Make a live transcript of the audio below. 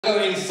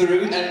Going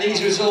through, and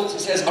these results, it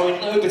says, are in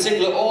no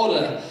particular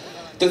order.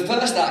 The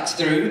first act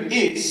through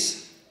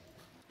is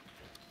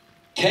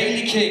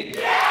Kaylee King.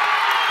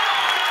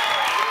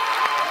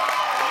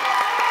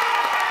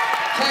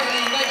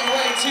 Kaylee, make your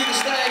way to the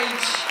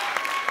stage.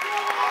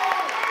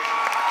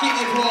 Keep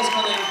the applause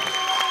coming.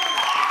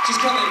 She's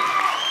coming.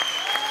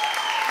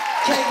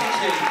 Kaylee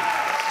King.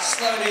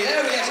 Slowly.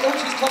 There he is. Oh,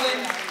 she's coming.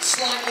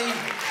 Slightly.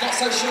 Not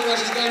so sure where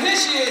she's going. Here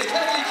she is,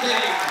 Kaylee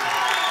King.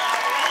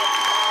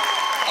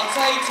 I'll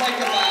say take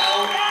a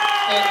bow,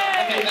 but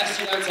maybe best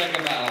you don't take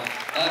a bow.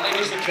 Maybe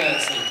just a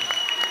curtsy.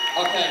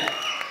 Okay,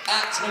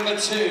 act number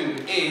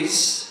 2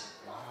 is...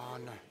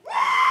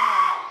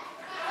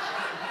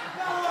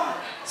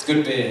 It's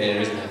good beer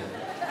here, isn't it?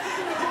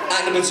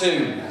 Act number 2,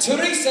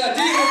 Teresa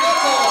Di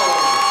Roberto!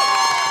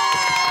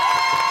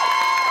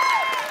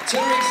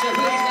 Teresa,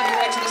 please make your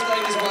way to the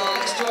stage as well.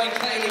 Let's join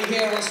Kaylee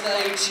here on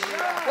stage.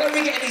 Where are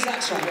we getting these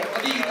acts from?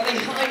 Are they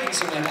hiding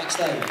somewhere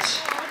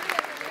backstage?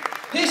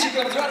 Here she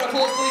comes, round of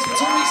applause please for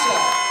Teresa.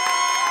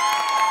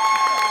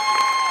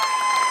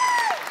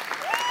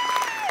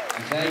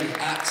 Okay,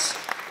 act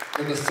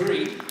number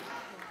 3,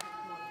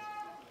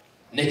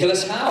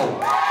 Nicholas Howe.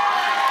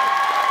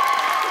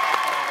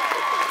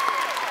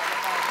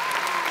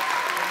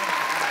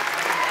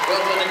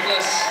 Well done,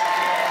 Nicholas.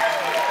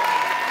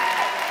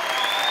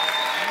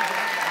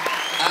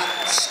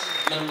 Act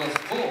number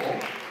 4,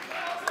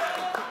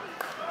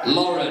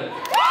 Lauren.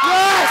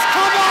 Yes,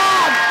 come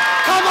on!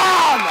 Come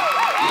on!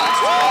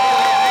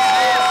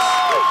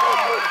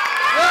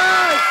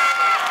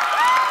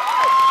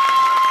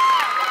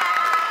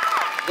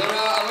 There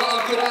are a lot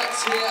of good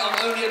acts here. I'm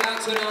only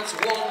about to announce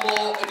one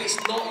more. If it's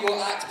not your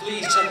act,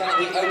 please check out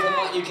the Open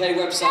Mic UK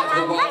website for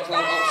the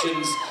wildcard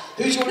options.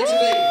 Who do you want it to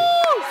be?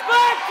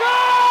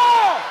 Spectre!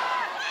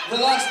 The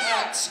last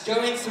act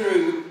going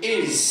through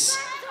is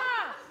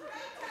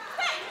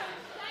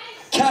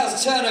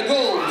Kaz Turner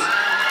Gould.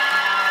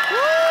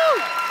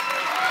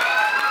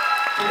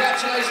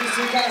 Congratulations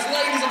to Kaz.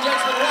 Ladies and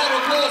gentlemen, a round of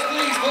applause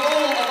please for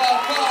all of our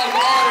 5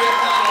 area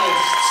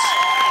finalists.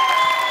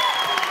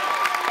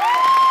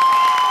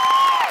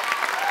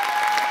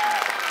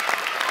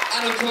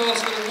 And of course,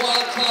 the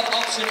wildcard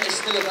option is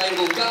still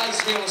available. Guys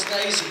here on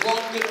stage,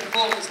 one good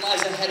performance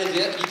lies ahead of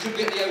you. You could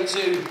be at the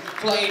O2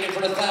 playing in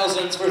front of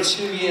thousands for a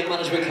 2-year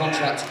management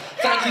contract.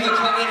 Thank you for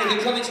coming. If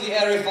you're coming to the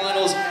area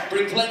finals,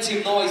 bring plenty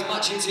of noise,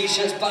 matching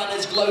t-shirts,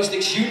 banners, glow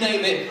sticks, you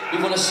name it. We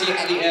want to see it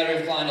at the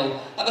area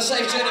final. Have a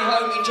safe journey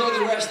home. Enjoy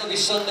the rest of your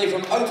Sunday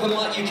from Open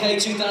Mic UK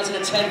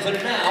 2010. For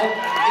now,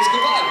 it's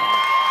goodbye.